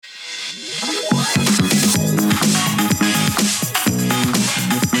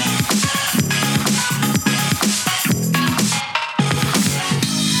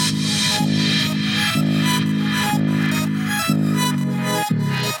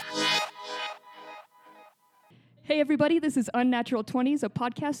Hey everybody, this is Unnatural 20s, a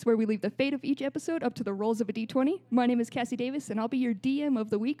podcast where we leave the fate of each episode up to the rolls of a d20. My name is Cassie Davis, and I'll be your DM of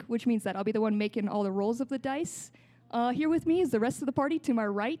the week, which means that I'll be the one making all the rolls of the dice. Here with me is the rest of the party to my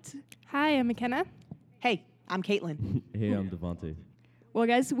right. Hi, I'm McKenna. Hey, I'm Caitlin. Hey, I'm Devontae. Well,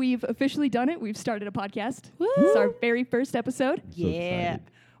 guys, we've officially done it. We've started a podcast. Woo! It's our very first episode. So Yeah. excited.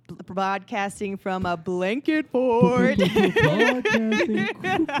 Broadcasting from a blanket fort.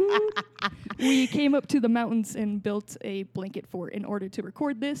 We came up to the mountains and built a blanket fort in order to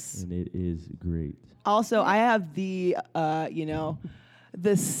record this. And it is great. Also, I have the,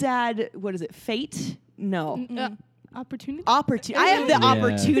 the sad, fate? No. Opportunity? Opportunity. I have the Yeah.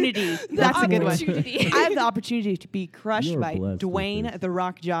 opportunity. That's a good one. opportunity. I have the opportunity to be crushed You're by blessed with Dwayne this. The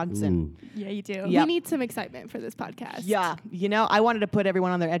Rock Johnson. Ooh. Yeah, you do. Yeah. We need some excitement for this podcast. Yeah, I wanted to put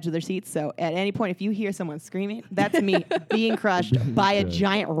everyone on their edge of their seats. So at any point, if you hear someone screaming, that's me being crushed by a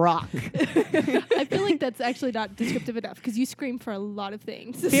giant rock. I feel like that's actually not descriptive enough because you scream for a lot of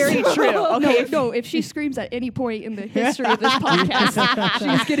things. Very true. Okay, No, if she screams at any point in the history of this podcast,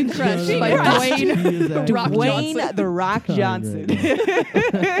 she's getting crushed No, no, by no. Dwayne She is The Rock Dwayne Johnson. The Rock Oh, Johnson.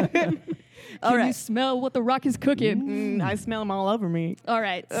 All Can you right. smell what The Rock is cooking? I smell them all over me. All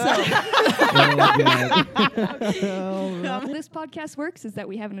right, so Oh, this podcast works is that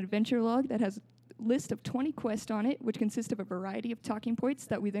we have an adventure log that has a list of 20 quests on it, which consist of a variety of talking points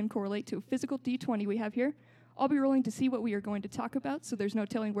that we then correlate to a physical D20 we have here. I'll be rolling to see what we are going to talk about, so there's no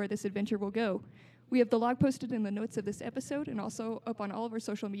telling where this adventure will go. We have the log posted in the notes of this episode and also up on all of our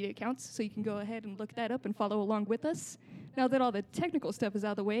social media accounts, so you can go ahead and look that up and follow along with us. Now that all the technical stuff is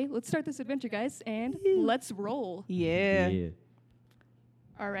out of the way, let's start this adventure, guys, and let's roll. Yeah. yeah.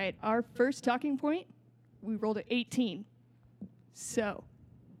 All right, our first talking point, we rolled at 18. So,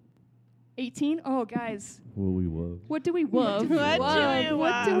 18? Oh, guys, What we love. what do we love? What do we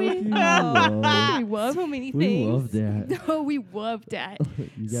What do we love? love? What do we love? So many We things. love that. No, we love that.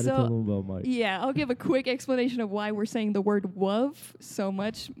 You gotta So- tell them about Mike. Yeah, I'll give a quick explanation of why we're saying the word "wov" so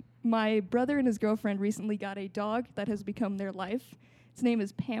much. My brother and his girlfriend recently got a dog that has become their life. Its name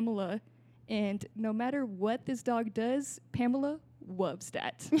is Pamela, and no matter what this dog does, Pamela loves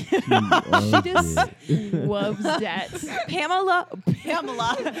that. She She loves just it. loves that. Pamela.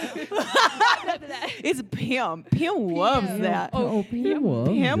 It's Pam. Pam loves that. Oh, Pam loves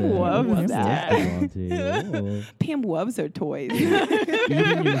Pam that. loves Pam that. Devontae. Pam loves her toys.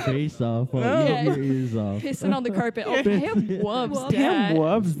 Eating your face off. Oh. Eating your ears off. Pissing on the carpet. Oh, Pam loves that. Pam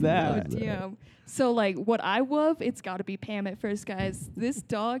loves Oh, that. damn. So, like, what I love, it's got to be Pam at first, guys. This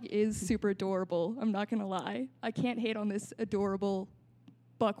dog is super adorable. I'm not going to lie. I can't hate on this adorable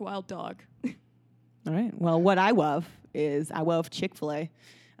buck wild dog. All right. Well, what I love is I love Chick-fil-A.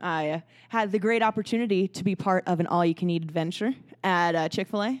 I had the great opportunity to be part of an all-you-can-eat adventure at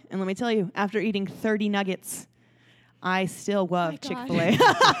Chick-fil-A. And let me tell you, after eating 30 nuggets, I still love God. Chick-fil-A.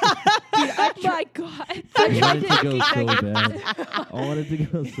 Oh my God. I wanted to go so bad. I wanted to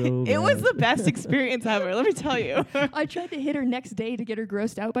go so bad. It was the best experience ever, let me tell you. I tried to hit her next day to get her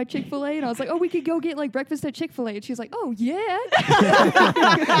grossed out by Chick-fil-A, and I was like, oh, we could go get, like, breakfast at Chick-fil-A. And she's like, oh, yeah.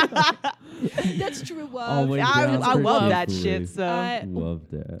 That's true Oh, love. wait, I down I for love that Chick-fil-A. shit, so. Love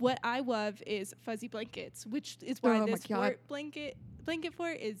that. What I love is fuzzy blankets, which is why Oh my this God. blanket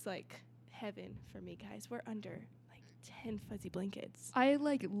fort is like heaven for me, guys. We're under like 10 fuzzy blankets. I,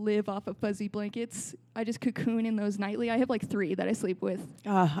 like, live off of fuzzy blankets. I just cocoon in those nightly. I have, like, 3 that I sleep with.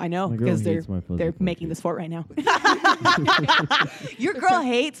 I know, My girl because hates my fuzzy they're making blanket. this fort right now. Your girl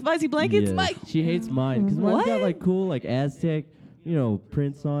hates fuzzy blankets? Yeah. Mike. She hates mine because mine's got What? like cool like Aztec,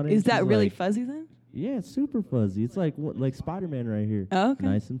 prints on it. Is that She's really like, fuzzy then? Yeah, it's super fuzzy. It's like like Spider-Man right here. Oh, okay.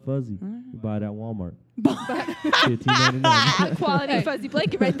 Nice and fuzzy. You buy it at Walmart. High $15.99. quality Hey. fuzzy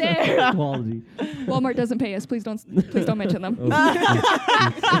blanket right there. Quality. Walmart doesn't pay us. Please don't mention them.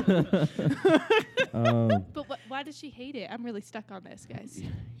 But why does she hate it? I'm really stuck on this, guys.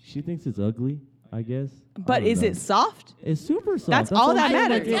 She thinks it's ugly, I guess. But I don't is know. it soft? It's super soft. That's all that I'm saying.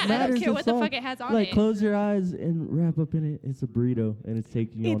 matters. Like, Yeah, it I don't matters. care It's what the fuck soft. it has on Like it. close your eyes and wrap up in it. It's a burrito, and it's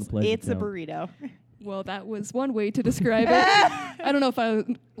taking you on a pleasure. It's a town. burrito. Well, that was one way to describe it. I don't know if I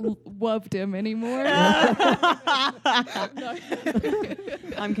loved him anymore.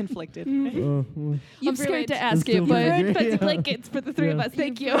 I'm conflicted. Well, I'm scared to ask It's it, still but pretty ruined great. fuzzy Yeah. blankets for the three of Yeah. us.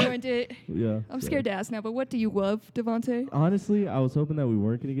 Thank you. ruined it. yeah. I'm so. scared to ask now, but what do you love, Devontae? Honestly, I was hoping that we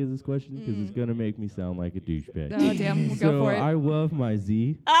weren't going to get this question because it's going to make me sound like a douchebag. Oh, damn. We'll so go for it. I love my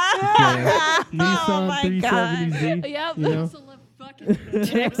Z. Oh Nissan my 370Z. Yep. You know?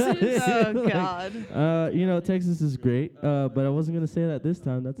 Texas. Oh, Like, God. Texas is great, but I wasn't going to say that this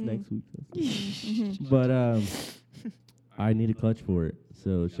time. That's next week. But I need a clutch for it.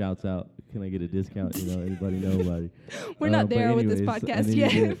 So shouts out. Can I get a discount? Anybody know about it? We're not But there with this anyways, podcast I need to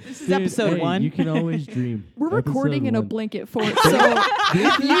yet. get it. This is episode hey, 1. You can always dream. We're recording in a Episode 1. blanket fort, so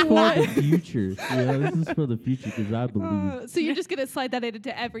This is for the future. This is for the future because I believe. So you're just gonna slide that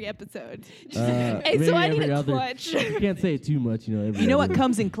into every episode. Hey, Hey, so I need a clutch. You can't say it too much, every You know what other-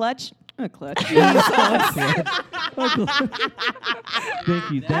 comes in clutch? A clutch.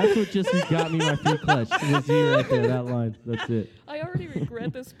 Thank you. That's what just got me my free clutch. Was you right there, that line. That's it. I already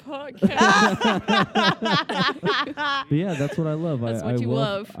regret this podcast. But yeah, that's what I love. That's I what you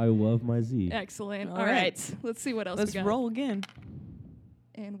love. love. I love my Z. Excellent. All All right. right. Let's see what else Let's we got. roll again.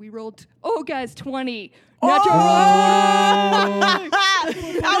 And we rolled. Oh, guys, 20. Oh! Natural roll.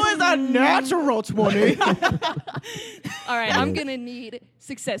 That was a natural 20. All right, I'm gonna need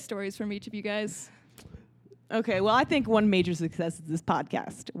success stories from each of you guys. Okay, well, I think one major success is this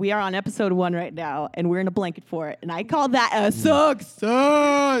podcast. We are on episode 1 right now, and we're in a blanket for it. And I call that a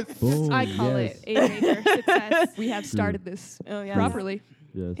success. Boom, I call yes. it a major success. We have started this Oh, yeah. properly.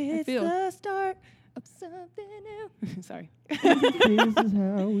 Yes. It's feel. the start. Of something new. Sorry. This is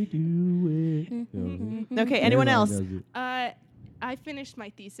how we do it. Okay, anyone else? I finished my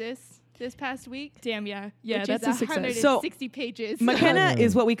thesis this past week. Damn, yeah, which that's is a success. 160 pages. McKenna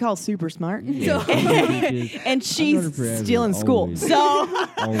is what we call super smart. Yeah. And she's I've known her forever, still in school. always. So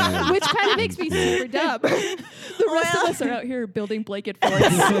Always. which kind of makes me super dumb. The rest of us are out here building blanket forts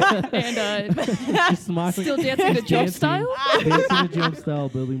and Just smiling. still dancing to jump Dancing. style. Dancing to jump style,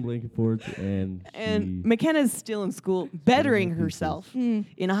 building blanket forts, and and McKenna's still in school, bettering Thesis. herself in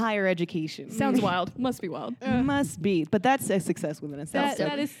a higher education. Sounds wild. Must be wild. Must be, but that's a success within itself.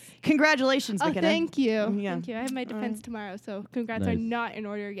 That is. Congratulations, Oh, McKenna. thank you. Yeah. Thank you. I have my defense tomorrow, so congrats are Nice. not in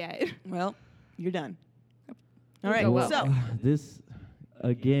order yet. Well, you're done. All right. go well. So this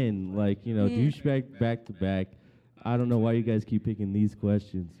again, douchebag back to back. I don't know why you guys keep picking these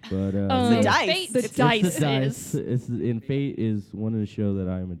questions, but the Um, dice. fate. The It's dice the is. It's in fate is one of the show that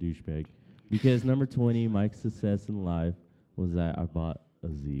I am a douchebag because number 20, Mike's success in life was that I bought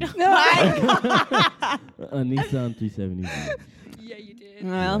a Z, a Nissan 370Z. Yeah, you did.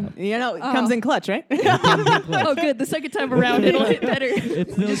 well, it comes in clutch, right? Oh, good. The second time around, it'll get better.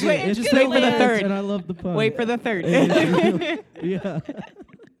 It's still Just good. wait- It's just still wait for the good, third. and I love the pun. Wait for the third. Yeah.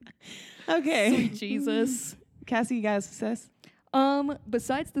 Okay. Sweet Jesus. Cassie, you got a success?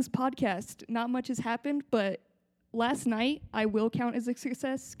 Besides this podcast, not much has happened, but last night I will count as a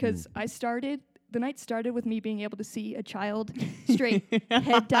success because the night started with me being able to see a child straight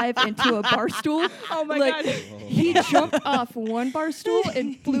head dive into a bar stool. Oh my Like, god. He jumped off one bar stool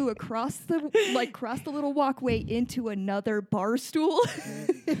and flew across the little walkway into another bar stool.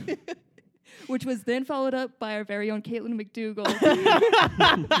 Which was then followed up by our very own Caitlin McDougall.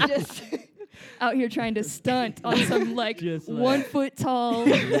 Just out here trying to stunt on some Just 1 foot tall.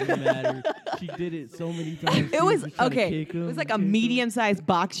 It doesn't matter. She did it so many times. It was She tried to okay. kick It was him, like a kick him. medium-sized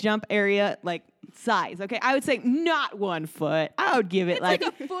box jump area, like size. Okay, I would say not 1 foot. I would give it It's like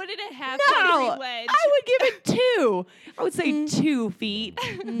like a foot and a half no. concrete wedge. I would give it 2. I would say 2 feet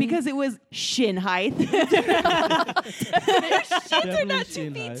because it was shin height. Definitely not 2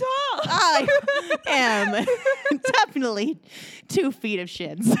 shin feet high. tall. I am definitely 2 feet of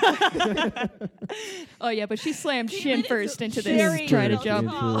shins. Oh yeah, but she slammed Caitlin shin is first into very this, try to tall.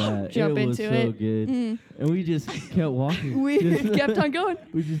 jump. Jump it was into so it. good. And we just kept walking. We Just- kept on going.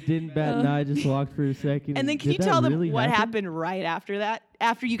 We just didn't bat an eye, just walked for a second. And then can Did you that tell them really what happen? happened right after that?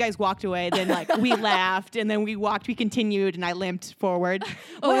 After you guys walked away, then we laughed, and then we continued, and I limped forward.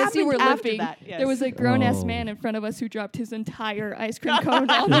 Oh, What as you were happened after limping, that? Yes. there was a grown-ass Oh. man in front of us who dropped his entire ice cream cone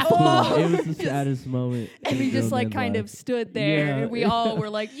on the floor. It was the saddest moment. And we in just Grown Man kind of life. stood there, Yeah. and we all were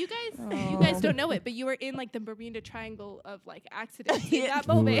like, You guys Oh. don't know it, but you were in like the Bermuda Triangle of like accidents in that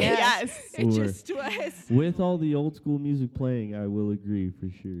We moment. were. Yes. It We were. just was. With all the old school music playing, I will agree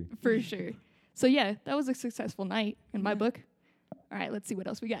for sure. for sure. So yeah, that was a successful night in my book. All right, let's see what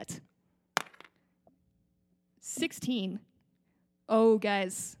else we got. 16. Oh,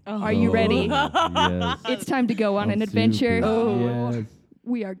 guys, are you ready? Yes. It's time to go on I'm an adventure. super- Oh. Yes.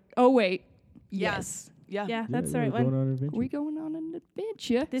 We are. Oh wait. Yes. Yeah. Yeah, that's the we're right going one. on an adventure. We going on an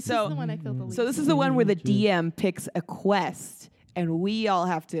adventure. This So- is the one I feel the least. So this is the one where the Adventure. DM picks a quest, and we all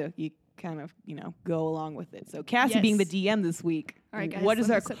have to go along with it. So Cassie, Yes. being the DM this week, All right, guys, what is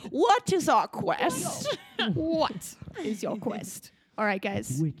let our me set the- what is our quest? What is your quest? All right,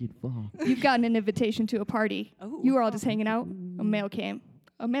 guys. Wicked fall. You've gotten an invitation to a party. Oh. You were all just hanging out. A mail came.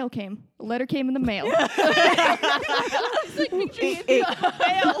 a mail came. A letter came in the mail. I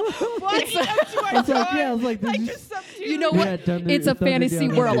was like, You know Yeah, what? Thunder- It's a Thunder fantasy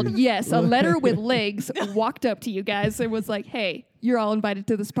Down world. Under. Yes, a letter with legs walked up to you guys and was like, "Hey, you're all invited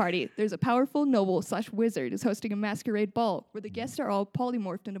to this party. There's a powerful noble / wizard is hosting a masquerade ball where the guests are all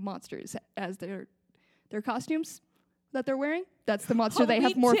polymorphed into monsters as their costumes that they're wearing. That's the monster they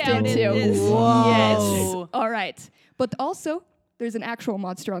have morphed Town it into. is. Whoa. Yes. All right. But also, there's an actual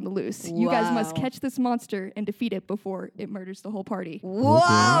monster on the loose. You guys must Wow. catch this monster and defeat it before it murders the whole party.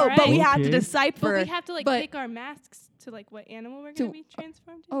 Whoa! Okay. But we have to Okay. But decipher. we have to like But- pick our masks to like what animal we're To- gonna be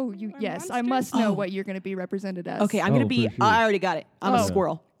transformed into. Oh, you or yes. I monster? must know Oh. what you're going to be represented as. Okay, I'm gonna Oh, be. for sure. I already got it. I'm a Oh.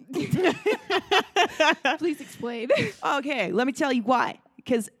 squirrel. Please explain. Okay, let me tell you why.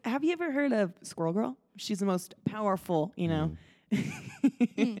 Because have you ever heard of Squirrel Girl? She's the most powerful,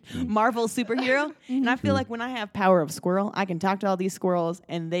 Marvel superhero. And I feel like when I have power of squirrel, I can talk to all these squirrels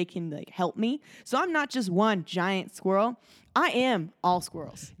and they can like help me. So I'm not just one giant squirrel. I am all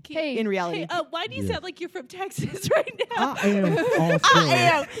squirrels Hey, in reality. Hey, why do you Yeah. sound like you're from Texas right now? I am all I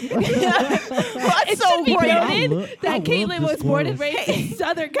am. That's so should be weird. noted that Caitlin was born and raised in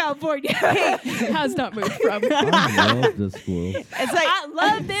Southern California. has not moved from. I love the squirrel. It's like I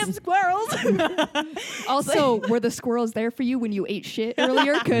love them squirrels. Also, were the squirrels there for you when you ate shit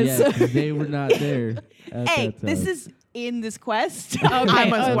earlier? Because Yeah, 'cause they were not there. At hey, that this time. is in this quest. okay,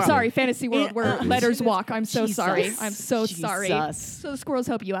 I'm a squirrel. sorry, fantasy world where letters walk. I'm so Jesus. sorry. I'm so sorry. Jesus. So the squirrels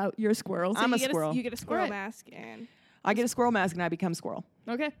help you out. You're squirrels. I'm a you get squirrel. You get a squirrel Alright. mask and I get a squirrel mask and I become squirrel.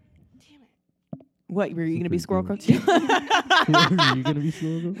 Okay. What, were you going to be Super squirrel cool. crow too? Are you gonna be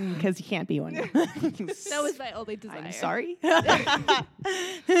squirrel? Because you can't be one. that was my only desire. I'm sorry. You know,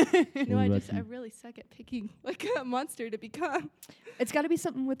 What I about you? really suck at picking like a monster to become. It's got to be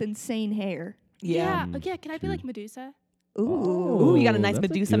something with insane hair. Yeah. Oh, yeah. Can I be True. like Medusa? Ooh, you got a nice that's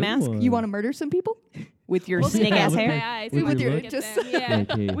Medusa good mask one. You want to murder some people? with your Well, snake yeah, ass with hair. my eyes. With If your I looks? get them, yeah.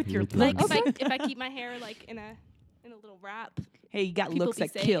 Okay, With your okay. Like looks. if I keep my hair like in a little wrap. Hey, you got People looks be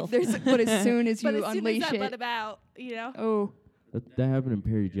that safe. kill. But as soon as you But as soon as unleash that butt it, about, you know. oh, That happened in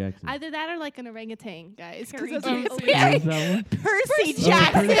Perry Jackson. Either that or like an orangutan, guys. 'cause Perry those are Jackson. elite. What was that one? Percy Oh,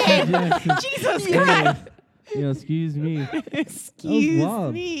 Jackson. Percy Jackson. Jesus Hey, Christ. excuse me. Excuse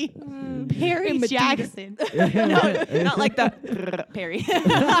wild. me. Perry Medina. Jackson. no, not like the Perry.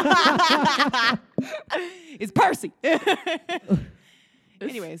 It's Percy.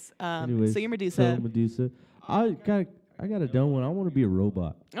 Anyways, Anyways, so you're Medusa. So Medusa. I got a dumb one. I want to be a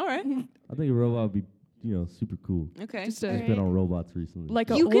robot. All right. I think a robot would be, super cool. Okay. just I've a, been on robots recently. like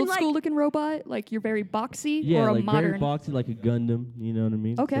a You can, old like- school looking robot, like you're very boxy, yeah, or a like modern. very boxy, like a Gundam. You know what I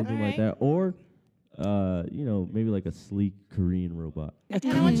mean? Okay. Something like that. Or, maybe like a sleek Korean robot. And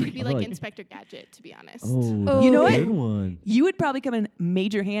I want you to be I like like- Inspector Gadget, to be honest. Oh, Oh. that's You know a what? good one. You would probably come in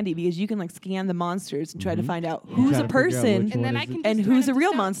major handy because you can like scan the monsters and try to Mhm. find out Try who's to a figure out person which And then one I is can it. and just turn who's a into real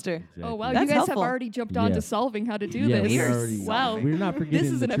stone. monster. Oh wow, That's you guys helpful. have already jumped on Yeah. to solving how to do Yeah, this. we're already, Wow. We're not forgetting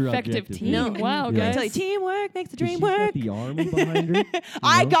This is the an true effective objective team. here. Wow, Let me guys. tell you, teamwork makes the But dream she's got work. the army behind her.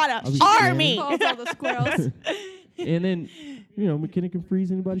 I know? got I'll an be army. Calls all the squirrels. And then, McKenna can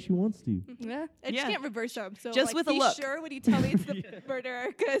freeze anybody she wants to. Yeah. I just Yeah. can't reverse them. So Just like, with a be look. sure when you tell me it's the murderer,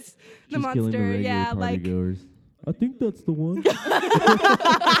 because the Just killing the monster, regular yeah, like partygoers. I think that's the one.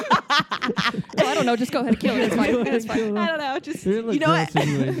 Oh, I don't know. Just go ahead and kill it. It's fine. It's fine. I don't know, just They're like You know girl what?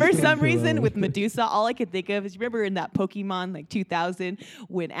 simulations. For some Kill reason, them. with Medusa, all I could think of is remember in that Pokemon like 2000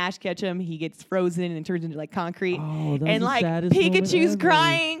 when Ash Ketchum he gets frozen and turns into like concrete, Oh, that was and the like saddest moment Pikachu's ever.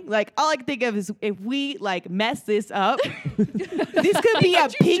 crying. Like all I can think of is if we like mess this up, this could be a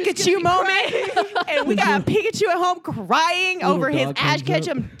Pikachu moment, and we got a Pikachu at home crying Little over his dog Ash comes up.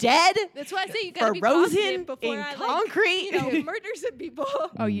 Ketchum dead. that's why I say you gotta be Frozen positive before in I concrete. murder some people.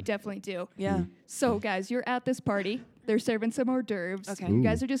 Oh, you definitely do. Yeah. So, guys, you're at this party. They're serving some hors d'oeuvres. Okay. You Ooh.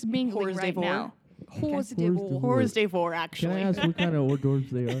 guys are just mingling Hors right d'oeuvre. now. Hors Hors d'oeuvre. d'oeuvre. Horror's Day 4, Can I actually. ask what kind of hors d'oeuvres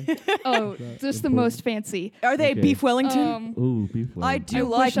they are? Oh, that just the important? most fancy. Are they Okay. beef Wellington? Ooh, beef I Wellington.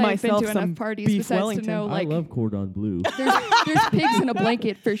 do I like wish I had been myself to some enough parties beef besides Wellington. to know, like, I love cordon bleu. there's pigs in a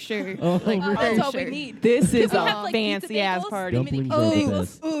blanket for sure. Oh, like, really? for That's all sure. we need. This is we a have, like, pizza fancy ass bagels? party. Dumplings. Dumplings are Oh, the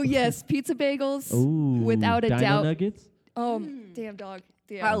best. oh yes, pizza bagels. Ooh, without a dino doubt. nuggets? Damn dog.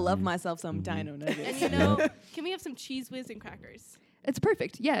 I Damn. love myself some dino nuggets. And you know, can we have some cheese whiz and crackers? It's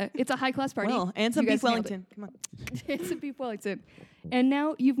perfect. Yeah, it's a high class party. Well, and some You beef guys nailed it. Wellington. Come on. It's a beef Wellington. And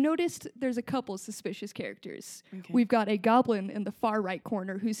now you've noticed there's a couple suspicious characters. Okay. We've got a goblin in the far right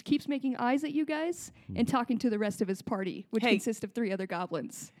corner who keeps making eyes at you guys and talking to the rest of his party, which Hey. consists of 3 other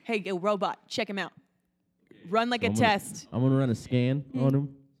goblins. Hey, yo, robot, check him out. Run like a I'm gonna- test. I'm going to run a scan on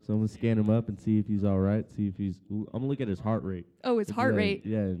him. So I'm gonna scan him up and see if he's all right. See if he's. I'm gonna look at his heart rate. Oh, his heart rate.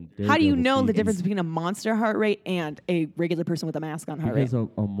 Yeah. And How do you Daredevil know the speed. difference between a monster heart rate and a regular person with a mask on heart rate? Because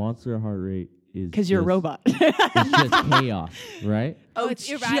a monster heart rate is Because you're a just- robot. It's just chaos, right? Oh, it's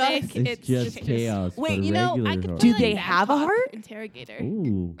erratic. It's just chaos. Wait, but a You know, I regular could heart play Do like they Bad have a Cop heart? Interrogator.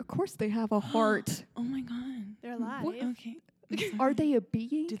 Ooh. Of course, they have a heart. Oh my god. They're alive. Okay. Are they a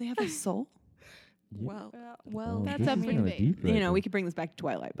being? Do they have a soul? Yeah. Well, Well, Oh, that's this up is for kinda debate. deep right You know, we there. could bring this back to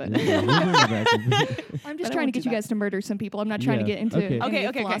Twilight, but Yeah, we'll bring it back. I'm But just I trying to won't get do you guys to murder some people. I'm not trying to Yeah, get into okay. any Okay, okay,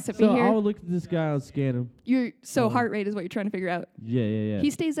 okay. philosophy So here. I'll look at this guy. I'll scan him. So Um, heart rate is what you're trying to figure out. Yeah. He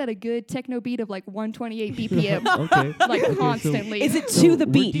stays at a good techno beat of like 128 BPM, Okay. like Okay, so- constantly. is it So to the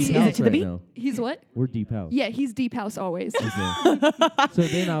we're beat? deep Is it house to the right beat? now. He's what? We're deep house. Yeah, he's deep house always. Okay. So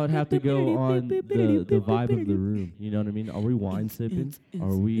then I would have to go on the vibe of the room. You know what I mean? Are we wine sipping?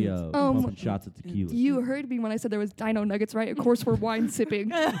 Are we pumping shots of tequila? You heard me when I said there was dino nuggets, right? Of course, we're wine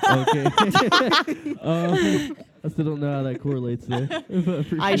sipping. Okay. I still don't know how that correlates there. But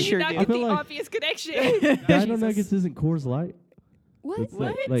for I Did sure you not do. I get feel the like- obvious connection? Dino Jesus. Nuggets isn't Coors Light. What? It's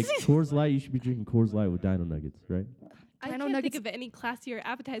like Coors Light, you should be drinking Coors Light with Dino Nuggets, right? I Dino can't Nuggets- think of any classier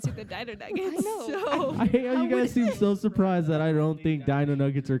appetizer than Dino Nuggets. I know. So I hate how you guys seem so surprised that I don't think Dino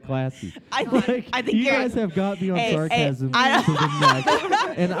Nuggets are classy. I Like, think you you're- guys have got me on Hey, sarcasm I- to the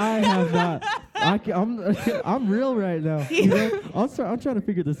max, and I have not. I'm real right now. You know? I'm trying to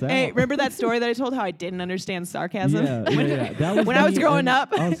figure this out. Hey, remember that story that I told how I didn't understand sarcasm? Yeah. That was When I was me, growing and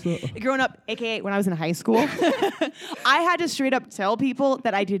up, also- aka when I was in high school, I had to straight up tell people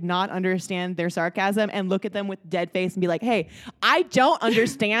that I did not understand their sarcasm and look at them with dead face and be like, hey, I don't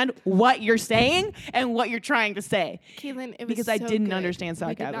understand what you're saying and what you're trying to say. Caitlin, it was Because I so didn't good. understand We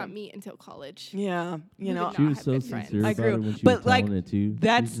did not sarcasm. meet until college. Yeah, you We know, did she not was have so been friends. sincere I about grew. it when she But, was like, telling it too.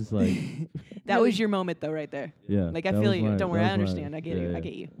 that's- She's just like, that was your moment though, right there. yeah. Like I that feel was you. my- Don't worry, that I was my- understand. I get yeah, you. yeah. I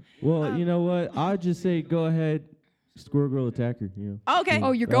get you. Well, you know what? I'd just say go ahead, Squirrel Girl Attacker. You know. Okay.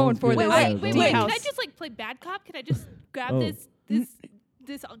 Oh, you're That going was for good. this. Wait, Deep can house. I just like play bad cop? Can I just grab Oh. this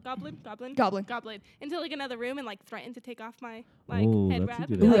goblin into like another room and like threaten to take off my Oh, head that's a wrap?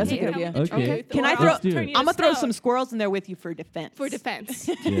 good and, idea. like, That's a hit good him idea. with the Okay. truth, Can or I I'll throw? Let's do it. turn you I'm to gonna throw stone some squirrels in there with you for defense. for defense.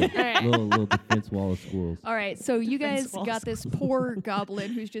 Yeah. Alright. little defense wall of squirrels. All right, so you Defense guys walls. got this poor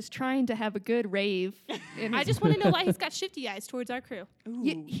goblin who's just trying to have a good rave. In I his- just want to know why he's got shifty eyes towards our crew.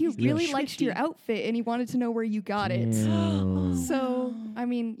 he really liked your outfit and he wanted to know where you got it. Damn. So, I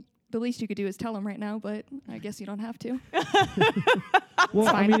mean, the least you could do is tell him right now, but I guess you don't have to. Well,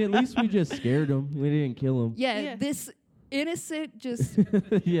 I fine. mean, at least we just scared him. We didn't kill him. Yeah, Yeah. this innocent, just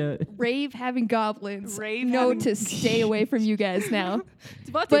Yeah. rave having goblins Rave know having- to stay away from you guys now.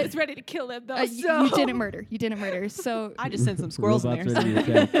 Devontae But- was ready to kill him though. You didn't murder. You didn't murder. So I just sent some squirrels in Robots there. ready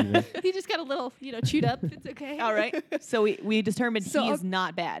to attack, you know? He just got a little, chewed up. It's okay. All right. So we determined So he I'll- is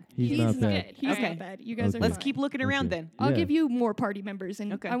not bad. He's not bad. good. he's Okay. not bad. You guys Okay. are Let's fine. keep looking around Okay. then. I'll Yeah. give you more party members,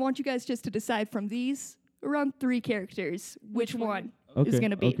 and Okay. I want you guys just to decide from these around 3 characters which one Okay. is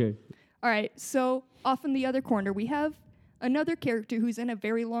going to be. Okay. All right, so off in the other corner, we have another character who's in a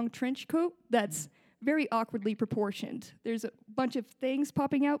very long trench coat that's very awkwardly proportioned. There's a bunch of things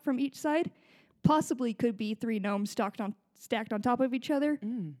popping out from each side. Possibly could be 3 gnomes stacked on top of each other.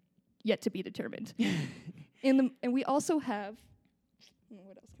 Yet to be determined. And we also have,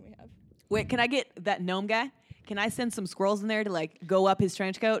 what else can we have? Wait, can I get that gnome guy? Can I send some squirrels in there to like go up his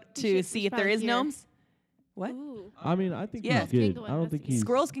trench coat to see if there is here. gnomes? What? Ooh. I mean, I think Yeah. he's good. Go I don't think he's.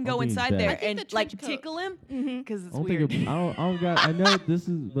 Squirrels can I don't go think he's inside bad. there I think and the like trench coat- tickle him Mm-hmm. because I it's don't weird. think I don't got. I know this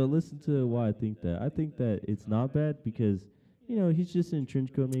is, but listen to why I think that. I think that it's not bad because he's just in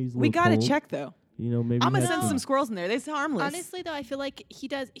trench coat. Maybe he's a We little gotta cold. check though. Maybe I'm he gonna has send some squirrels in there. They're harmless. Honestly, though, I feel like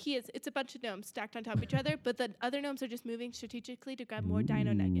it's a bunch of gnomes stacked on top of each other, but the other gnomes are just moving strategically to grab more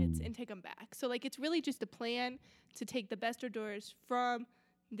dino nuggets and take them back. So, like, it's really just a plan to take the best hors d'oeuvres from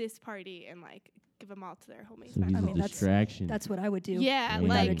this party and, like, give them all to their homies So back he's home. a distraction. That's what I would do. Yeah, Without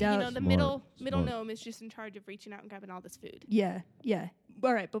like, a doubt. the Smart, middle smart. gnome is just in charge of reaching out and grabbing all this food. Yeah.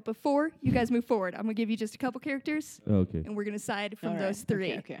 All right, but before you guys move forward, I'm going to give you just a couple characters, Okay. and we're going to decide from All right. those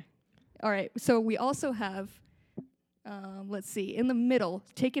 3. Okay. All right, so we also have, let's see, in the middle,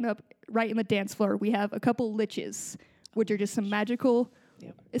 taken up right in the dance floor, we have a couple liches, which are just some magical,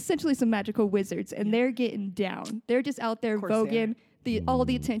 essentially some magical wizards, and they're getting down. They're just out there course they voguing. All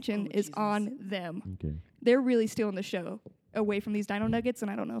the attention is Jesus. on them. Okay. They're really stealing the show away from these dino nuggets,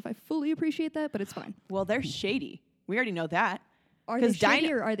 and I don't know if I fully appreciate that, but it's fine. Well, they're shady. We already know that. Are they 'Cause shitty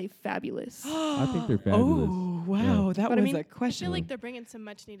dino- or are they fabulous? I think they're fabulous. Oh, wow. That But I was mean, a I question. feel like they're bringing some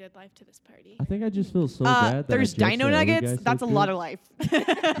much needed life to this party. I think I just feel so bad. That there's I judged dino that other guy nuggets. so That's a good. lot of life.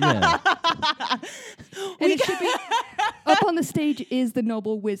 Yeah. And it should be up on the stage is the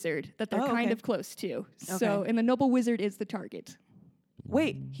noble wizard that they're Oh, kind okay. of close to. So, Okay. and the noble wizard is the target.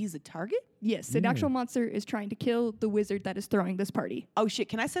 Wait, he's a target? Yes, an actual monster is trying to kill the wizard that is throwing this party. Oh shit!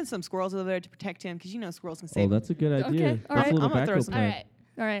 Can I send some squirrels over there to protect him? Because you know squirrels can Oh, save. that's a good idea. Okay, all That's right. a little I'm gonna throw backup some- All plan. right.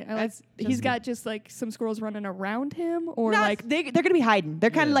 All right, I like. That's He's just- got just like some squirrels running around him, or No, like they're gonna be hiding. They're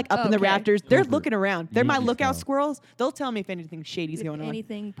kind of Yeah. like up in the Okay. rafters. They're Covert. looking around. They're my Ninja lookout style. squirrels. They'll tell me if anything shady's if going on.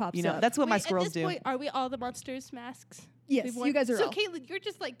 anything pops You know, up. that's what my Wait, squirrels at this do. point, are we all the monsters' masks? Yes, We've you worn- guys are So, all. Caitlin, you're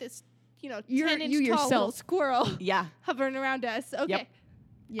just like this, You're- 10-inch you tall little yourself. squirrel Yeah, hovering around us. Okay.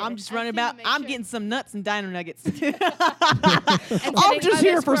 Yeah. I'm just I running see, about. make I'm sure. getting some nuts and dino nuggets. And I'm sending just other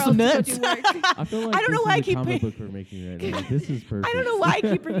here for some squirrels to nuts. go do work. I feel like I don't know this why is I a keep comic pay- book we're making right now. This is perfect. I don't know why I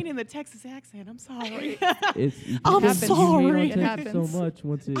keep bringing in the Texas accent. I'm sorry. It's, I'm happens. sorry. You hate It on Texas happens. so much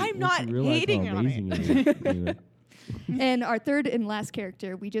once it. I'm once not you realize hating how on it. amazing it is. You know? And our third and last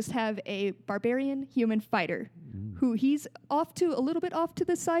character, we just have a barbarian human fighter, who he's off to a little bit off to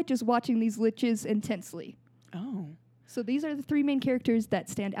the side, just watching these liches intensely. Oh. So these are the three main characters that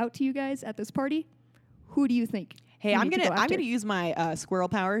stand out to you guys at this party. Who do you think? Hey, we I'm need to gonna go I'm after? gonna use my squirrel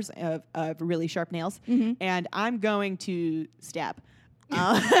powers of really sharp nails, Mhm. and I'm going to stab.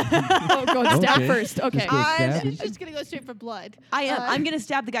 Oh, go and stab Okay. first. Okay. Just go I'm- stab She's it. just gonna go straight for blood. I am. I'm gonna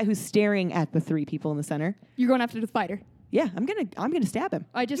stab the guy who's staring at the three people in the center. You're going after the fighter. Yeah, I'm gonna stab him.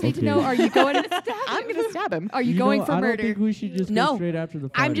 I just need to Okay. know: are you going? I'm gonna stab him. Are you going know, for I murder? don't think we should just No. go straight after the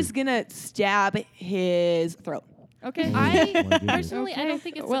fighter. I'm just gonna stab his throat. Okay. Oh, I my goodness. personally, I Okay. don't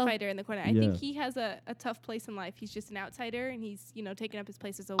think it's Well- the fighter in the corner. I Yeah. think he has a tough place in life. He's just an outsider, and he's taking up his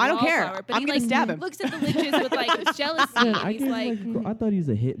place as a I don't care. wallflower. But I'm he gonna like stab him. looks at the liches with like jealousy. Man, I, he's gave him, like, I thought he was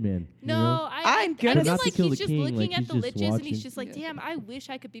a hitman. no, You know? I I'm feel gonna- Not to like kill he's the just king, looking like at he's the just liches, and he's watching. just like, damn, I wish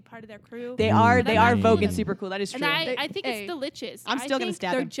I could be part of their crew. They Ooh, are I Vogue mean- and super cool. That is true. And They- I think hey. it's the liches. I'm still I gonna think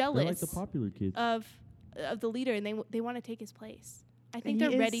stab they're him. They're like jealous the popular kids. of the leader, and they want to take his place. I think he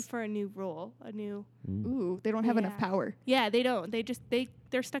they're ready is- for a new role, a new. Ooh, they don't have enough Yeah. power. Yeah, they don't.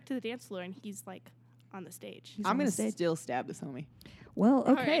 They're stuck to the dance floor, and he's like on the stage. He's I'm on gonna the stage. still stab this homie. Well,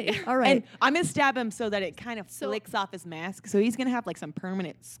 All okay. right. All right. And I'm gonna stab him so that it kind of So- flicks off his mask. So he's gonna have like some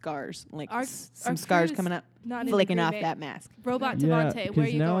permanent scars, like Our- some our scars crew is coming up, not in flicking off agreement. that mask. Robot Yeah, Devontae, where are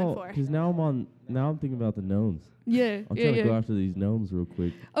you now, going for? Because now I'm thinking about the gnomes. yeah. I'm yeah, trying to go yeah. after these gnomes real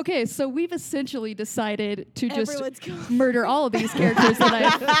quick. Okay, so we've essentially decided to just Everyone's going. murder all of these characters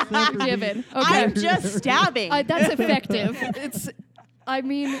that I've given. Okay. I'm just stabbing. That's effective. I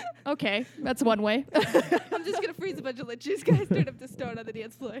mean, okay, that's one way. I'm just gonna freeze a bunch of liches, guys. Turn up the stone on the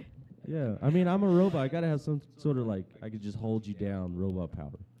dance floor. Yeah, I mean, I'm a robot. I gotta have some sort of like I could just hold you down, robot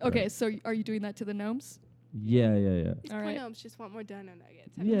power. Okay, right? so are you doing that to the gnomes? Yeah. These All poor right. gnomes just want more dino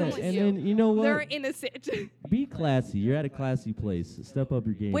nuggets. I mean, Yeah, come on, and you. then you know what? They're innocent. Be classy. You're at a classy place. Step up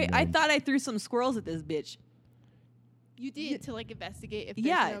your game. Wait, I gnomes. thought I threw some squirrels at this bitch. You did to like investigate if there's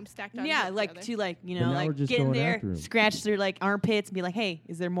Yeah, gnomes stacked on yeah, each like other. to like But now we're like just get in going there, after 'em. scratch their like armpits, and be like, hey,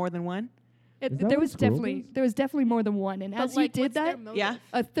 is there more than one? Is that There what was a squirrel definitely more than one, and But, as like, you what's did their that, motive? Yeah.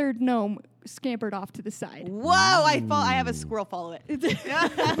 a third gnome scampered off to the side. Whoa! I have a squirrel follow it.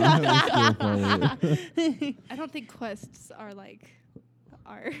 I don't think quests are like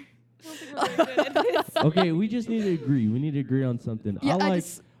are. I don't think we're very good at this. Okay, we just need to agree. We need to agree on something. Yeah, I like.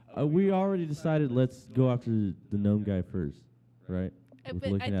 just- We already decided. Let's go after the gnome guy first, right? We're But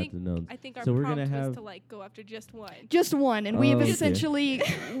looking at the gnomes. I think our So we're gonna prompt was have- to like go after just one. Just one, and we've Oh, okay. essentially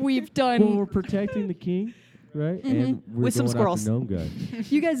we've Well, done. we're protecting the king, right? Mm-hmm. And we're With some going after squirrels. gnome guy.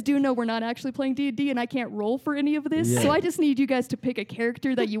 You guys do know we're not actually playing D&D, and I can't roll for any of this, Yeah. so I just need you guys to pick a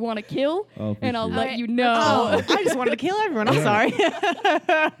character that you want to kill, Oh, for and I'll sure. let Alright. you know. Oh, I just wanted to kill everyone. I'm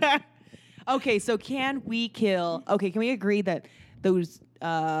Yeah. sorry. Okay, so can we kill? Okay, can we agree that those? Okay,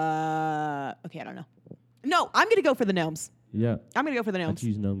 I don't know. No, I'm gonna go for the gnomes. Yeah, I'm gonna go for the I gnomes.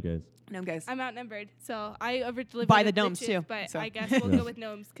 choose gnome guys. Gnome guys. I'm outnumbered, so I over-delivered By the with gnomes, liches, too, But so. I guess we'll Yeah. go with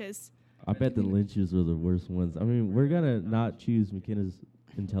gnomes because I bet the lynches were the worst ones. I mean, we're gonna not choose McKenna's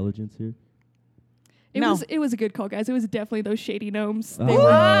intelligence here. No. It was a good call, guys. It was definitely those shady gnomes. Oh, They were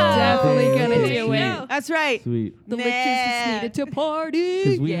definitely dang. gonna There do you it. go. That's right. Sweet, The liches just Nah. needed to party.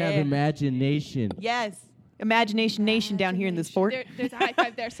 because we have Yeah. imagination. Yes. Imagination Nation down here in this fort. there's a high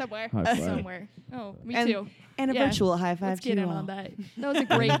five there somewhere. High five. Somewhere. Oh, me And- too. And a Yeah. virtual high five Let's to get you in all. on that. That was a And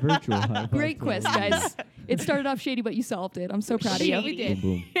great, virtual high five great to quest, all. guys. It started off shady, but you solved it. I'm so proud of you. We did.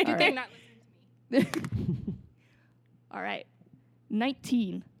 Boom, boom. Good All thing right. not listening to me. All right.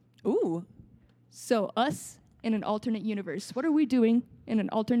 19. Ooh. So us in an alternate universe. What are we doing in an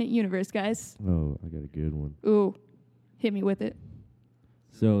alternate universe, guys? Oh, I got a good one. Ooh, hit me with it.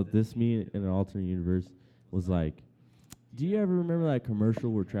 So this me in an alternate universe was like, do you ever remember that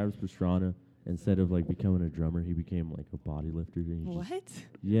commercial where Travis Pastrana, instead of like becoming a drummer, he became like a body lifter? And he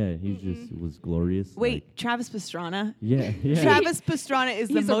What? just was glorious. Wait, like, Travis Pastrana? yeah. Travis Pastrana is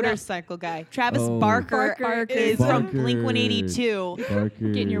the He's a rap- motorcycle guy. Travis Oh. Barker, Barker is Barker. from Blink 182. Barker.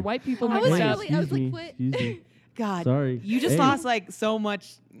 Getting your white people I mixed was up. really- I was Excuse like, me, what? excuse me. God, Sorry. you just Hey. lost like so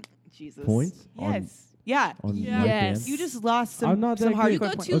much. Jesus. Points? Yes. Yeah. On Yeah. my Yes. band? You just lost some. I'm not some that hardcore good. You go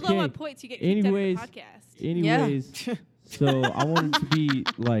points. too low on Okay. points, you get kicked out of the Anyways, podcast. Anyways, so I wanted to be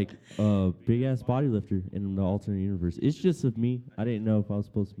like a big ass body lifter in the alternate universe. It's just of me. I didn't know if I was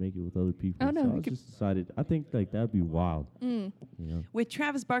supposed to make it with other people. Oh, no, so you I could- just decided. I think like that'd be wild. Mm. You know, With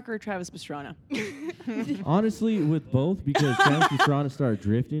Travis Barker or Travis Pastrana? honestly, with both because Travis Pastrana started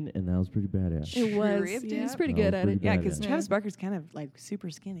drifting, and that was pretty badass. It was. Drifting? He was pretty That good was at it. pretty Yeah, badass. because Yeah. Travis Barker's kind of like super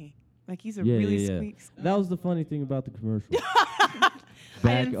skinny. Like he's a Yeah, really yeah, yeah. squeak. That was the funny thing about the commercial. didn't see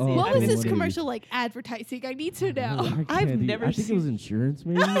it. oh, What I was didn't this see it. commercial like advertising? I need to know. I've can't never I think it seen- was insurance,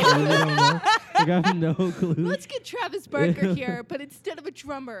 maybe. I really don't know. Like I have no clue. Let's get Travis Barker here, but instead of a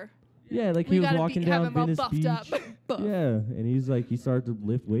drummer, Yeah, like we he was gotta walking have down him all Venice buffed Beach. up. Yeah, and he's like, he started to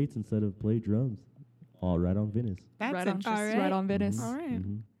lift weights instead of play drums. All right on Venice. That's right on, interesting. right on Venice. All right.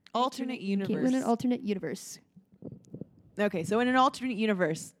 Mhm. Alternate universe. Caitlin, an alternate universe. Okay, so in an alternate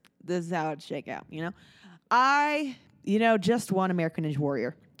universe, this is how it'd shake out, you know? I, just won American Ninja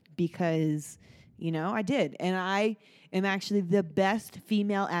Warrior because, I did. And I am actually the best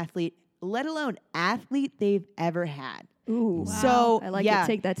female athlete, let alone athlete they've ever had. Ooh. Wow. So, I like yeah. it.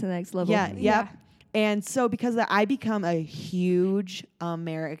 Take that to the next level. Yeah, Yeah. yeah. And so because of that, I become a huge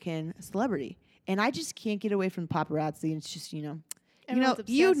American celebrity. And I just can't get away from paparazzi. It's just, Everyone's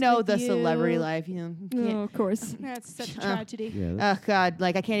you obsessed know with the you. celebrity life. You can't- Oh, of course. That's such a Uh, tragedy. Yeah. That's, Oh God!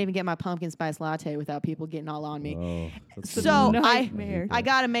 Like I can't even get my pumpkin spice latte without people getting all on me. oh, that's So good. Nightmare. I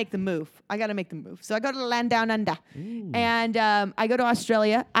gotta make the move. So I go to the land down under, Ooh. and I go to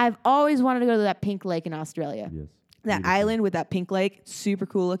Australia. I've always wanted to go to that pink lake in Australia. Yes. That Beautiful. island with that pink lake, super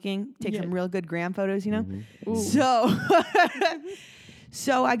cool looking. Take Yeah. some real good gram photos, Mhm. Ooh. So,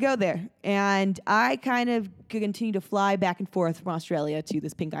 so I go there, and I kind of continue to fly back and forth from Australia to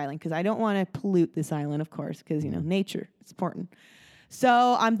this pink island because I don't want to pollute this island, of course, because nature is important.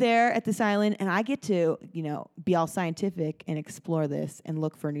 So I'm there at this island, and I get to be all scientific and explore this and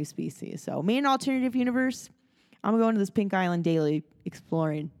look for a new species. So me in an alternative universe, I'm going to this pink island daily,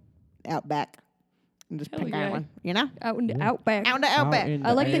 exploring out back. This Hell pink yeah. island, Out in the Mm-hmm. outback. out back. in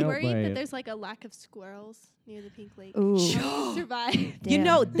I like the that- Are you worried that outback. there's like a lack of squirrels near the pink lake? Ooh. How will you survive?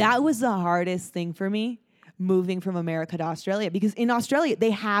 Damn. That was the hardest thing for me moving from America to Australia because in Australia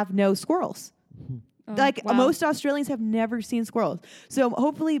they have no squirrels. Oh, Like wow. most Australians have never seen squirrels. So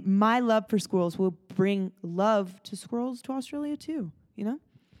hopefully my love for squirrels will bring love to squirrels to Australia too, Yeah,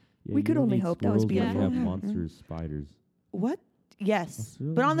 We you could don't only need hope. That was squirrels when beautiful. You have Yeah. monsters, spiders. What? Yes.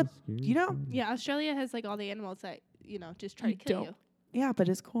 Australia But on the has scary you know, spiders. Yeah, Australia has like all the animals that just try to kill Dope. yeah, but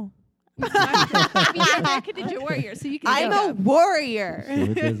it's cool. you. I mean, you're American Ninja Warrior, so you can. I'm go. a warrior. So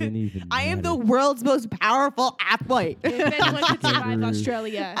it doesn't even I am the matter. world's most powerful athlete. If anyone could survive Kangaroo.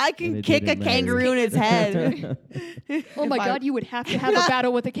 Australia, I And can it kick a didn't matter. kangaroo in its head. Oh my If I- God, you would have to have a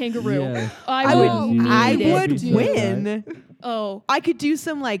battle with a kangaroo. Yeah. I would. Oh, need I it. would Dude. win. Oh, I could do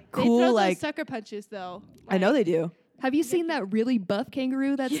some like they cool throw like those sucker punches though. I know they do. have you seen that really buff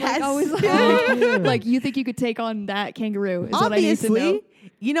kangaroo? That's Yes. like always Yeah. like you think you could take on that kangaroo? Is what I need to know.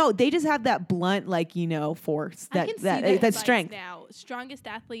 Obviously, they just have that blunt force I that can see that the that headlines strength. now. Strongest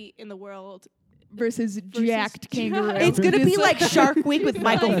athlete in the world. Versus jacked kangaroo. It's gonna be like Shark Week with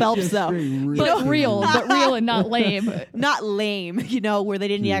Michael Phelps Just though. straight but ripped real, kangaroo. but real and not lame. Not lame, where they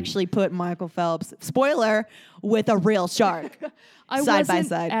didn't Dude. actually put Michael Phelps, spoiler, with a real shark. I Side by wasn't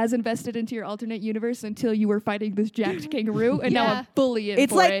side. as invested into your alternate universe until you were fighting this jacked kangaroo, and now Yeah. I'm fully in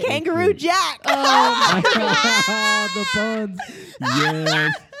It's for like it. Kangaroo Jack. Oh, the puns.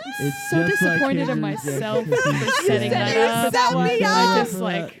 Yes. It's so just like disappointed in Kangaroo Jack. myself You for setting set that me up. set me I up. just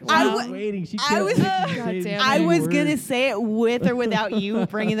like I wow. was waiting. She I kept was- making me God say the damn it. I same was word. gonna say it with or without you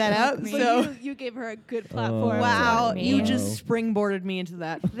bringing that up. But So you gave her a good platform. wow, Oh, you man. just springboarded me into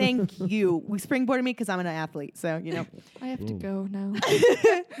that. Thank you. We springboarded me because I'm an athlete. So I have to Boom. go now.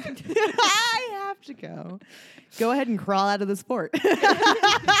 I have to go. Go ahead and crawl out of the sport.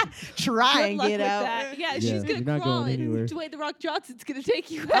 Try Good and luck get with out. that. Yeah, Yeah, she's you're gonna not crawl, going and anywhere. Dwayne the Rock Johnson's gonna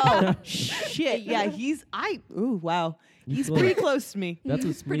take you out. Oh shit! Yeah, ooh wow, he's close. pretty close to me. That's a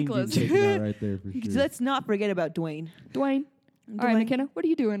He's pretty swing close. taken out right there for sure. Let's not forget about Dwayne. Dwayne, All right, McKenna, what are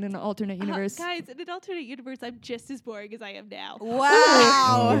you doing in an alternate universe? Guys, in an alternate universe, I'm just as boring as I am now.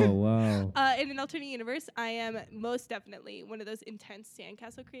 Wow. Oh wow. In an alternate universe, I am most definitely one of those intense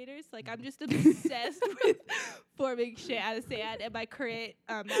sandcastle creators. Like, I'm just obsessed with forming shit out of sand, and my current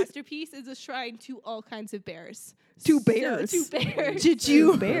masterpiece is a shrine to all kinds of bears. Two bears? Two bears. Did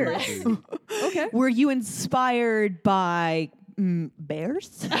you Bears. Okay. Were you inspired by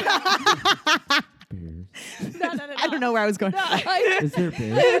bears? Bears. No. I don't know where I was going. Is there I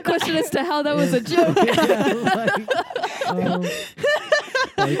bears? have a question as to how that was a joke.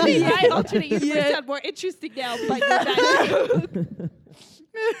 My alternate universe sound more interesting now. Like that.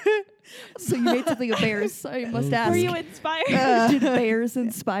 So you made something of bears. I must ask. Were you inspired? Did bears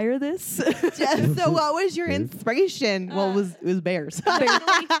inspire this? So what was your Bears? inspiration? Well, it was bears.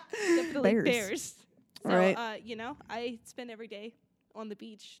 Definitely Bears. bears. So, All right. I spend every day on the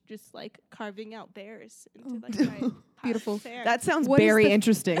beach just like carving out bears into like my pile of Beautiful. sand. That sounds What is very the-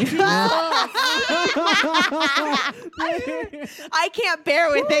 interesting. I can't bear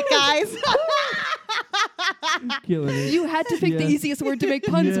with it, guys. Killing it. You had to pick the Yes. easiest word to make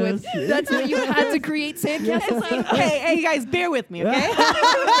puns with. Yes. That's why you had to create sandcastles. hey, you guys, bear with me, okay?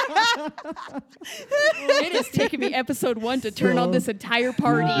 It has taken me episode 1 to turn on this entire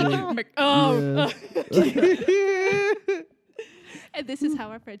party. I'm like, Yeah. And this is how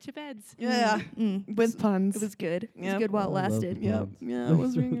our friendship ends. Yeah, with puns. It was good. It was Yep. good while it I love lasted. the Yep. puns. Yeah, They're it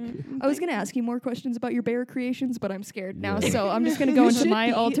was so really good. good. I was going to ask you more questions about your bear creations, but I'm scared now. Yeah. So I'm just going to go You into should my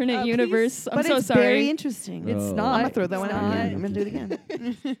be, alternate please. universe. I'm But so it's sorry. very interesting. It's Oh. not. I'm gonna throw that It's one out not. again. I'm gonna do it again.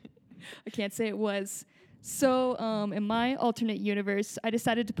 I can't say it was. So, in my alternate universe, I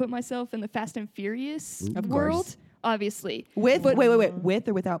decided to put myself in the Fast and Furious Ooh. Of world. course. Obviously. With But- wait, with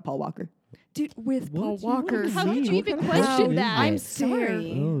or without Paul Walker? Dude, with What? Paul You wanna Walker. see How could you what even kind of question show is that? I'm that?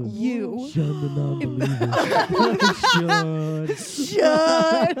 sorry. Oh. You. Shun the non-believer.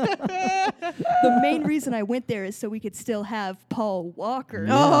 Shun. The main reason I went there is so we could still have Paul Walker.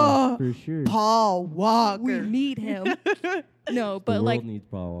 Oh. For sure. Paul Walker. We need him. No, The but world like needs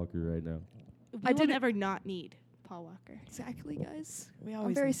Paul Walker right now. I didn't- never not need Paul Walker. exactly, guys. We I'm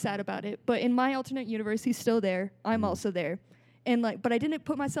always very need sad about it. But in my alternate universe, he's still there. I'm also there. And like, but I didn't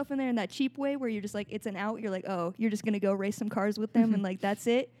put myself in there in that cheap way where you're just like, it's an out. You're like, oh, you're just gonna go race some cars with them and like that's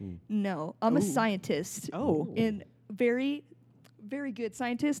it. No, I'm a Ooh. scientist. Oh. And very, very good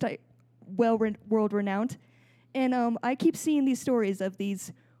scientist. World renowned. And I keep seeing these stories of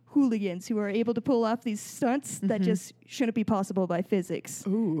these hooligans who are able to pull off these stunts that just shouldn't be possible by physics.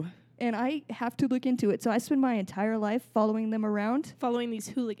 Ooh. And I have to look into it. So I spend my entire life following them around. Following these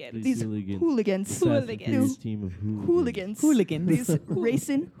hooligans. These hooligans. Fast and Hooligans. Furious team of hooligans. Hooligans. Hooligans. These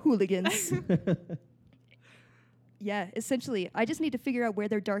racing hooligans. Yeah, essentially, I just need to figure out where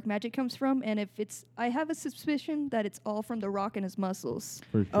their dark magic comes from, and if it's, I have a suspicion that it's all from The Rock and his muscles.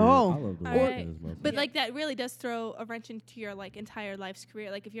 For sure. Oh. I love the All Rock right. and his muscles. But Yeah. like that really does throw a wrench into your like entire life's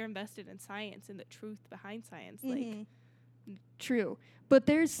career. Like if you're invested in science and the truth behind science, like True, but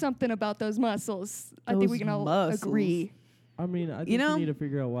there's something about those muscles. I think we Those can all muscles. agree. I mean, I think You know- need to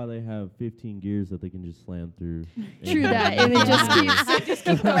figure out why they have 15 gears that they can just slam through. True that, and it just keeps. like,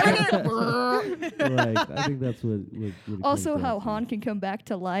 I think that's what it Also, comes how down to. Han can come back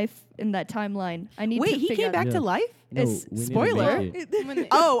to life in that timeline. I need to Wait, he figure came out- back Yeah. to life? No, It's- we need to spoiler. make it. when they-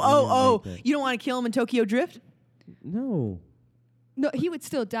 Oh. make that. You don't want to kill him in Tokyo Drift? No. No, he would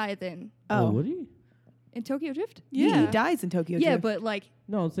still die then Oh. Would he? in Tokyo Drift. Yeah. He dies in Tokyo Yeah, Drift. but like,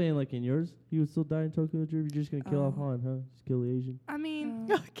 No, I'm saying like in yours, he would still die in Tokyo Drift. You're just gonna kill off Oh. Han, huh? Just kill the Asian. I mean,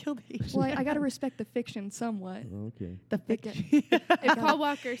 Kill the Asian. well, I gotta respect the fiction somewhat. Oh, okay. The Okay. fiction. if Paul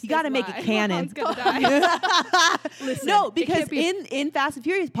Walker, You gotta make it canon. Han's gonna die. Listen, No, it because can't be- in Fast and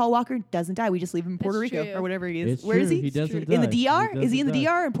Furious, Paul Walker doesn't die. We just leave him in Puerto That's Rico true. or whatever he is. It's Where is true. he? He doesn't In the die. He DR? Is he in the doesn't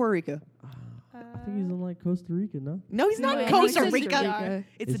die. DR or in Puerto Rico? I think he's in like Costa Rica, no? No, he's not No, in I think Costa it's Rica. DR.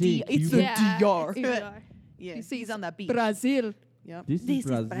 It's Is the he it's Cuban? the Yeah. DR. Yeah. Yeah, You see, he's on that beach. Brazil. Yep. This is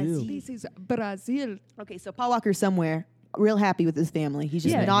Brazil. This is Brazil. Okay, so Paul Walker's somewhere, real happy with his family. He's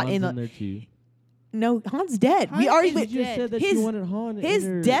just Yeah. not Han's in the. there too. No, Han's dead. Han we already. is You Wait, just dead. said that His- you wanted Han. in his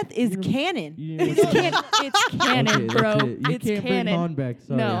your death is universe. canon. You didn't It's want that. canon. It's canon, Okay, bro. that's it. You It's can't canon. bring Han back.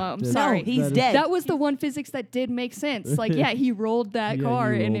 Sorry. No, I'm That's- sorry. No, he's that is- dead. That was the one physics that did make sense. Like, yeah, he rolled that Yeah,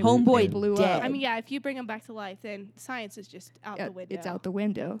 car he and it, rolled it. Homeboy it blew dead. up. I mean, yeah, if you bring him back to life, then science is just out Yeah, the window. it's out the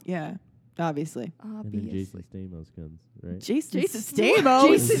window. Yeah, obviously. And then Obviously. Jason Stamos comes, right? Jason Stamos. Stamos.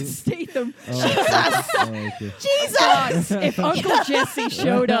 Jason Statham. Oh, okay. Jesus. If Uncle Jesse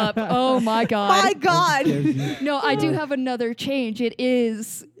showed up, oh my God. My God. No, I do have another change. It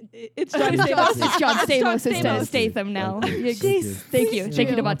is It's John John Stamos. Stamos. It's John Stamos instead of Stamos. Statham now. Okay. Yeah, Thank you. Thank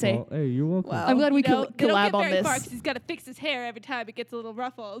you, Yeah, Devontae. well, hey, you're welcome. Wow. I'm glad we You know, could they don't collab get on very far this. 'cause he's got to fix his hair every time it gets a little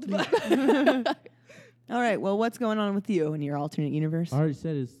ruffled. All right. Well, what's going on with you in your alternate universe? I already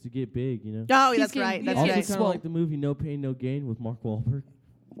said it's to get big, you know. Oh, He's that's getting- right. That's he's also getting right. kind of swole. like the movie No Pain No Gain with Mark Wahlberg.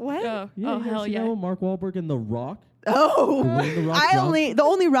 What? Oh, Yeah, oh you guys hell seen that yeah. one? Mark Wahlberg and The Rock. Oh, Dwayne The Rock the Johnson.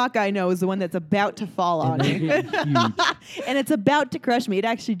 only rock I know is the one that's about to fall on And me, they're getting huge. and it's about to crush me. It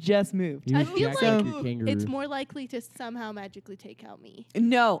actually just moved. He I was feel Jack like like a kangaroo. It's more likely to somehow magically take out me.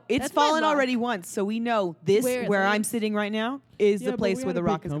 No, it's That's my fallen rock. already once, so we know this Where it where I'm lands. sitting right now is Yeah, the but place we where had the a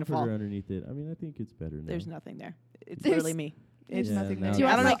rock big is going to fall. comforter underneath it. I mean, I think it's better now. There's nothing there. It's There's- literally me. It's Yeah, nothing there. now Do you I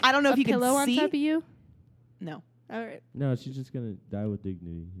want don't know. like I don't know a if you pillow can on see. top of you? No. All right. No, she's just gonna die with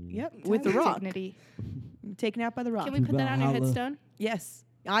dignity. you know. Yep. With the rock. Dignity. Taken out by the rock. Can we put that on your Valhalla. headstone? Yes.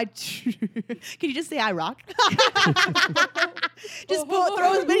 Can you just say I rock? Just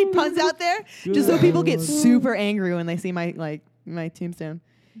throw as many puns out there, just so people get Good. super angry when they see my tombstone.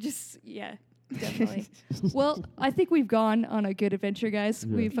 Just yeah, definitely. Well, I think we've gone on a good adventure, guys.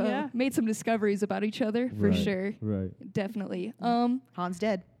 Yeah. We've Yeah. made some discoveries about each other for Right, sure. Right. Definitely. Han's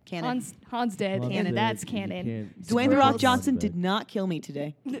dead. Canon. Hans dead, Hans and dead, that's you canon. can't Dwayne the bring Rock Hans Johnson back. did not kill me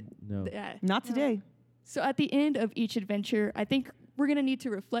today. No. Yeah. Not today. So at the end of each adventure, I think we're gonna need to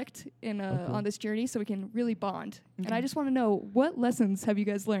reflect Okay. on this journey so we can really bond. And Okay. I just want to know, what lessons have you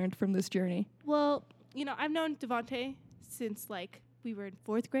guys learned from this journey? Well, you know, I've known Devontae since like we were in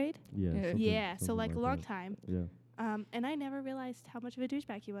 4th grade. Yeah. Yeah. something- Yeah, so something like a long that. time. Yeah. And I never realized how much of a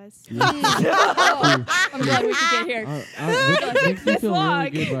douchebag he was. Oh, I'm glad we could get here. Which makes me This feel long.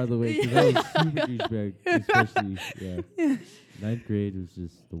 really good, by the way, because I was super douchebag, especially, yeah. 9th grade was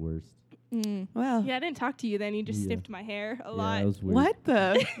just the worst. Mm. Wow. Yeah, I didn't talk to you then. You just Yeah. snipped my hair a Yeah, lot. it was weird. What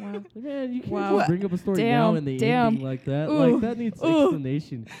the? Wow. Man, you can't Wow. just bring up a story Damn, now in the damn. ending like that. Ooh, Like, that needs ooh.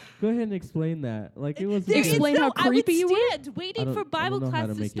 explanation. Go ahead and explain that. Like, it was There is Explain how I would creepy you were? stand I waiting don't- for I don't Bible know how class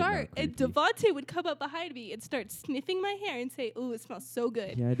to to make it not start, and creepy. Devontae would come up behind me and start sniffing my hair and say, "Ooh, it smells so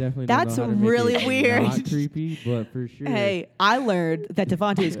good." Yeah, I definitely That's don't know how to make really it weird. Not creepy, but for sure. Hey, I learned that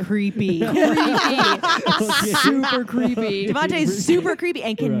Devontae is creepy. Super creepy. Devontae is super creepy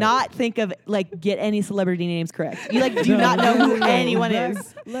and Right. cannot think of get any celebrity names correct. You do not know who no, anyone left,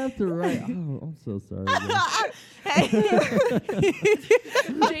 is. Left or right? Oh, I'm so sorry. guys.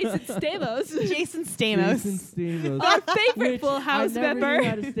 Jason Stamos, Jason Stamos. Jason Stamos. our favorite Which Full House I never member. knew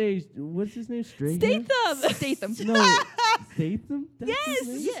how to say. What's his name? Stratham? Statham. No, Statham. That's his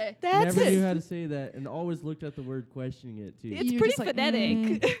name? Yeah. That's Never it. knew how to say that, and always looked at the word questioning it too. It's You're pretty just like,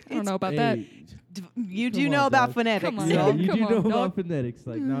 phonetic. I don't know about that. Hey, You Come do on, know about dog. phonetics. Come on, yeah, so dog. you Come do on, know dog. about phonetics,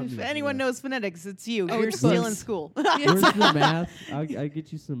 like not me. if anyone yeah. knows phonetics, it's you. Oh, You're it's still us. in school. Where's the math? I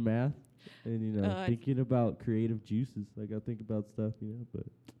get you some math, and Uh, thinking about creative juices. Like I think about stuff, but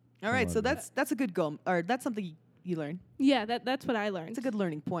All right, Come so on, man. that's a good goal, or that's something you learn. Yeah, that's what I learned. It's a good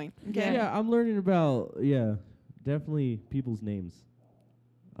learning point. Yeah. Okay. yeah, I'm learning about definitely people's names.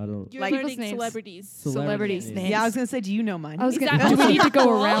 I don't. You're Like- learning People's names. celebrities. Celebrities' names. names. Yeah, I was gonna say, do you know mine? I was Is gonna. that Do we also need to go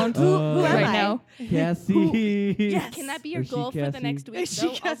cool? around Who am right I? now? Cassie. Yes. Can that be your Is she goal for the Cassie? next week, Is she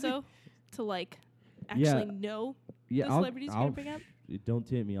though? Cassie? Also, to like Yeah. actually know Yeah, the celebrities you're gonna bring up. Don't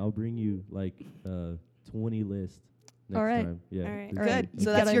tempt me. I'll bring you like 20 list next All right. time. Yeah. All right. for Good. sure. So You've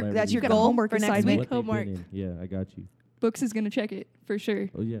that's got your that's your got a goal homework for next assignment. week. What they've been Homework. in. Yeah, I got you. Books is gonna check it for sure.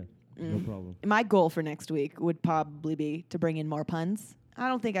 Oh yeah, no Mm. problem. My goal for next week would probably be to bring in more puns. I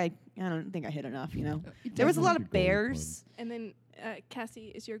don't think I hit enough. You know, there was a lot Your of goal is bears. And then,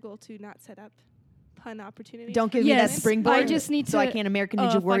 Cassie, is your goal to not set up pun opportunities? Don't give me Yes, that springboard. I just need so I to, can't American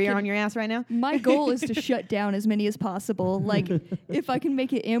Ninja Warrior fucking- on your ass right now. My goal is to shut down as many as possible. Like, if I can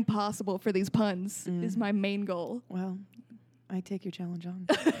make it impossible for these puns, is my main goal. Well, I take your challenge on.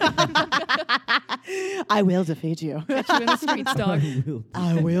 I will defeat you. Get you in the streets, dog.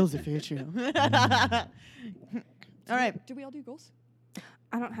 I will defeat you. All right. Do we all do goals?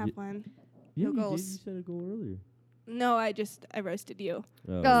 I don't have one. Yeah, No you goals. did. You said a goal earlier. No, I roasted you.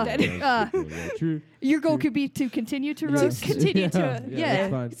 Oh, Instead. yeah, yeah, true. Your goal True. could be to continue to Yeah. roast. continue to- yeah, yeah.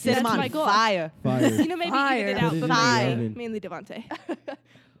 that's fine. Set him That's on my goal. fire. Fire. You know, maybe Fire. even it Put out, it but in the Fire. oven. mainly Devontae.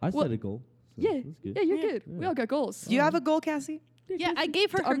 I Well, set a goal. So Yeah, that's good. yeah, you're Yeah. good. We Yeah. all got goals. Do you have a goal, Cassie? Yeah, I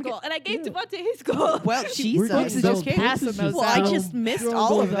gave her her I'm goal, and I gave yeah. Devontae his goal. Well, We're Jesus. just those okay. books passing is those Well, I out. just missed throw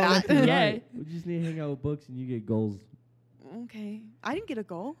all of goals out that. left and Yeah. right. We just need to hang out with books and you get goals. Okay. I didn't get a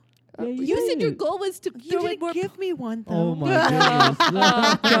goal. Yeah, You said your did. goal was to You throw in didn't more. give me one though. Oh my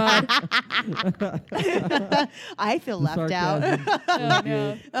goodness. God. I feel left out. Sarcasm. Oh,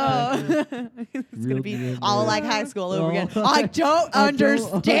 no. Oh, it's gonna Reeled be me in all there. like high school over again. Oh. I don't I don't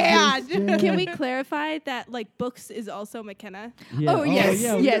understand. understand. Can we clarify that like books is also McKenna? Yeah. Oh, yes,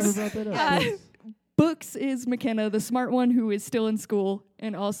 yeah, we yes. never brought that up. Yes. Books is McKenna, the smart one who is still in school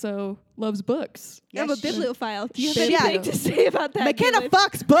and also loves books. Yes, I'm a she- bibliophile. Do you have Yeah. anything to say about that? McKenna Galen?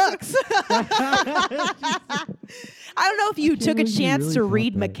 fucks books. I don't know if you can't took a believe you chance really to thought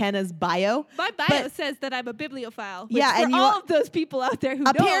read that. McKenna's bio. My bio But- says that I'm a bibliophile. Which Yeah, for and you all are- of those people out there who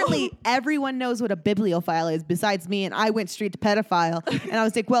Apparently, know. everyone knows what a bibliophile is besides me, and I went straight to pedophile. And I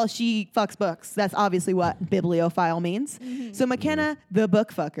was like, well, she fucks books. That's obviously what bibliophile means. So McKenna, the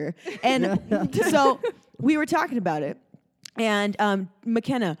book fucker. And so we were talking about it. And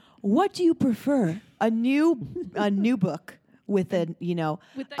McKenna, what do you prefer? A new book with a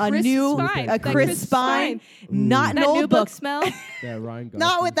With that a crisp new spine. a That crisp crisp spine, spine. not an That old new book smell. That Ryan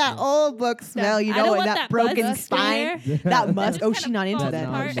Not with that Gosling old book smell, you I know, don't and want that that broken musk spine. there. That must. That Oh, just she's not kinda into falls that.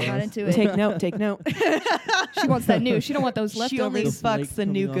 apart. She's not into it. Take note. Take note. She wants that new. She don't want those She only leftovers. The fucks flakes the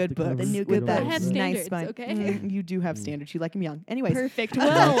new coming off good the books. cover. The new with good that books. I have nice standards, spine. okay? You do have standards. You like them young. Anyways, Perfect.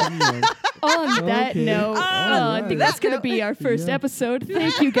 Well, on that Okay. note, I think that that's going to note. be our first Yeah. episode.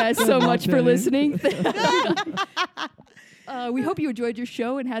 Thank you guys so Lock much that for in. listening. We hope you enjoyed your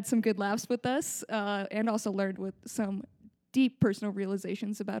show and had some good laughs with us, and also learned with some deep personal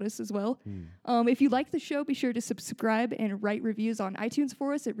realizations about us as well. If you like the show, be sure to subscribe and write reviews on iTunes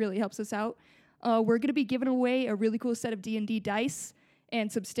for us. It really helps us out. We're going to be giving away a really cool set of D&D dice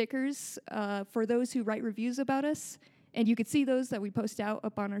and some stickers for those who write reviews about us. And you could see those that we post out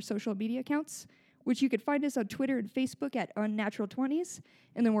up on our social media accounts, which you could find us on Twitter and Facebook at Unnatural20s.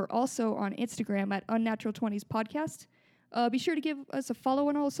 And then we're also on Instagram at Unnatural20s Podcast. Be sure to give us a follow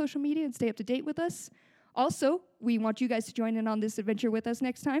on all social media and stay up to date with us. Also, we want you guys to join in on this adventure with us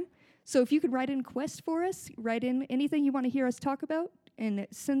next time. So if you could write in quests for us, write in anything you want to hear us talk about, and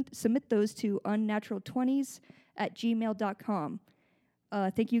submit those to unnatural20s@gmail.com.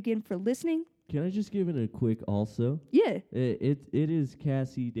 Thank you again for listening. Can I just give it a quick also? Yeah. It is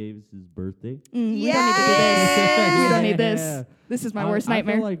Cassie Davis's birthday. We don't need to do this. We don't need Yeah. this. This is my I- worst I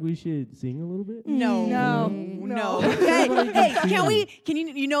nightmare. feel like we should sing a little bit. No. No. hey, Everybody can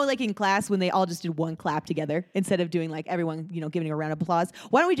you know, like in class when they all just did one clap together instead of doing like everyone, giving a round of applause?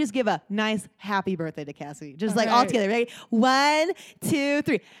 Why don't we just give a nice happy birthday to Cassie? Just like all Alright. together, right? 1, 2,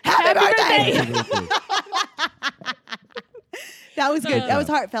 3. Happy birthday! Happy birthday. That was good. That was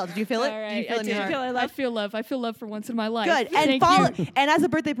heartfelt. Did you feel it? All Did you right, feel it in your heart? I feel love. I feel love for once in my life. Good. And Thank follow. you. And as a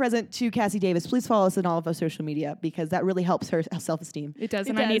birthday present to Cassie Davis, please follow us on all of our social media because that really helps her self-esteem. It does, It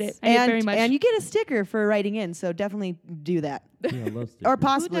and I need does. it. I need it very much. And you get a sticker for writing in, so definitely do that. Yeah, I love Or stickers. Who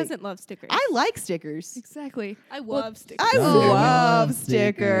possibly. doesn't love stickers? I like stickers. exactly. I Well, love stickers. I Oh, love love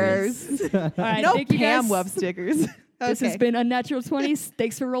stickers. stickers. All right, No, thank you Pam guys. loves stickers. This has been Unnatural 20s.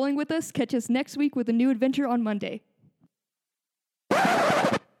 Thanks for rolling with us. Catch us next week with a new adventure on Monday.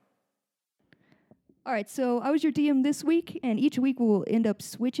 All right, so I was your DM this week, and each week we'll end up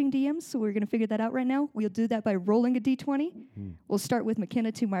switching DMs, so we're going to figure that out right now. We'll do that by rolling a d20. We'll start with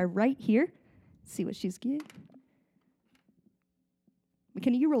McKenna to my right here. See what she's getting.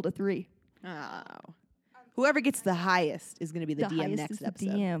 McKenna, you rolled a 3. Oh. Whoever gets the highest is going to be the DM highest next is the episode.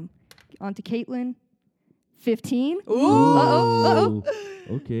 DM. On to Caitlin. 15. Ooh. Uh-oh.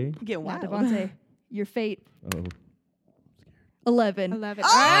 Okay. Get Now, wild. Devontae, your fate. Oh. 11. 11.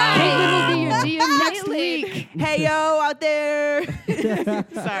 Caitlin will be your DM next Caitlin. week. Hey, yo, out there.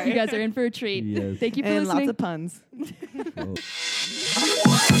 Sorry. You guys are in for a treat. Yes. Thank you for and listening. lots of puns. Oh.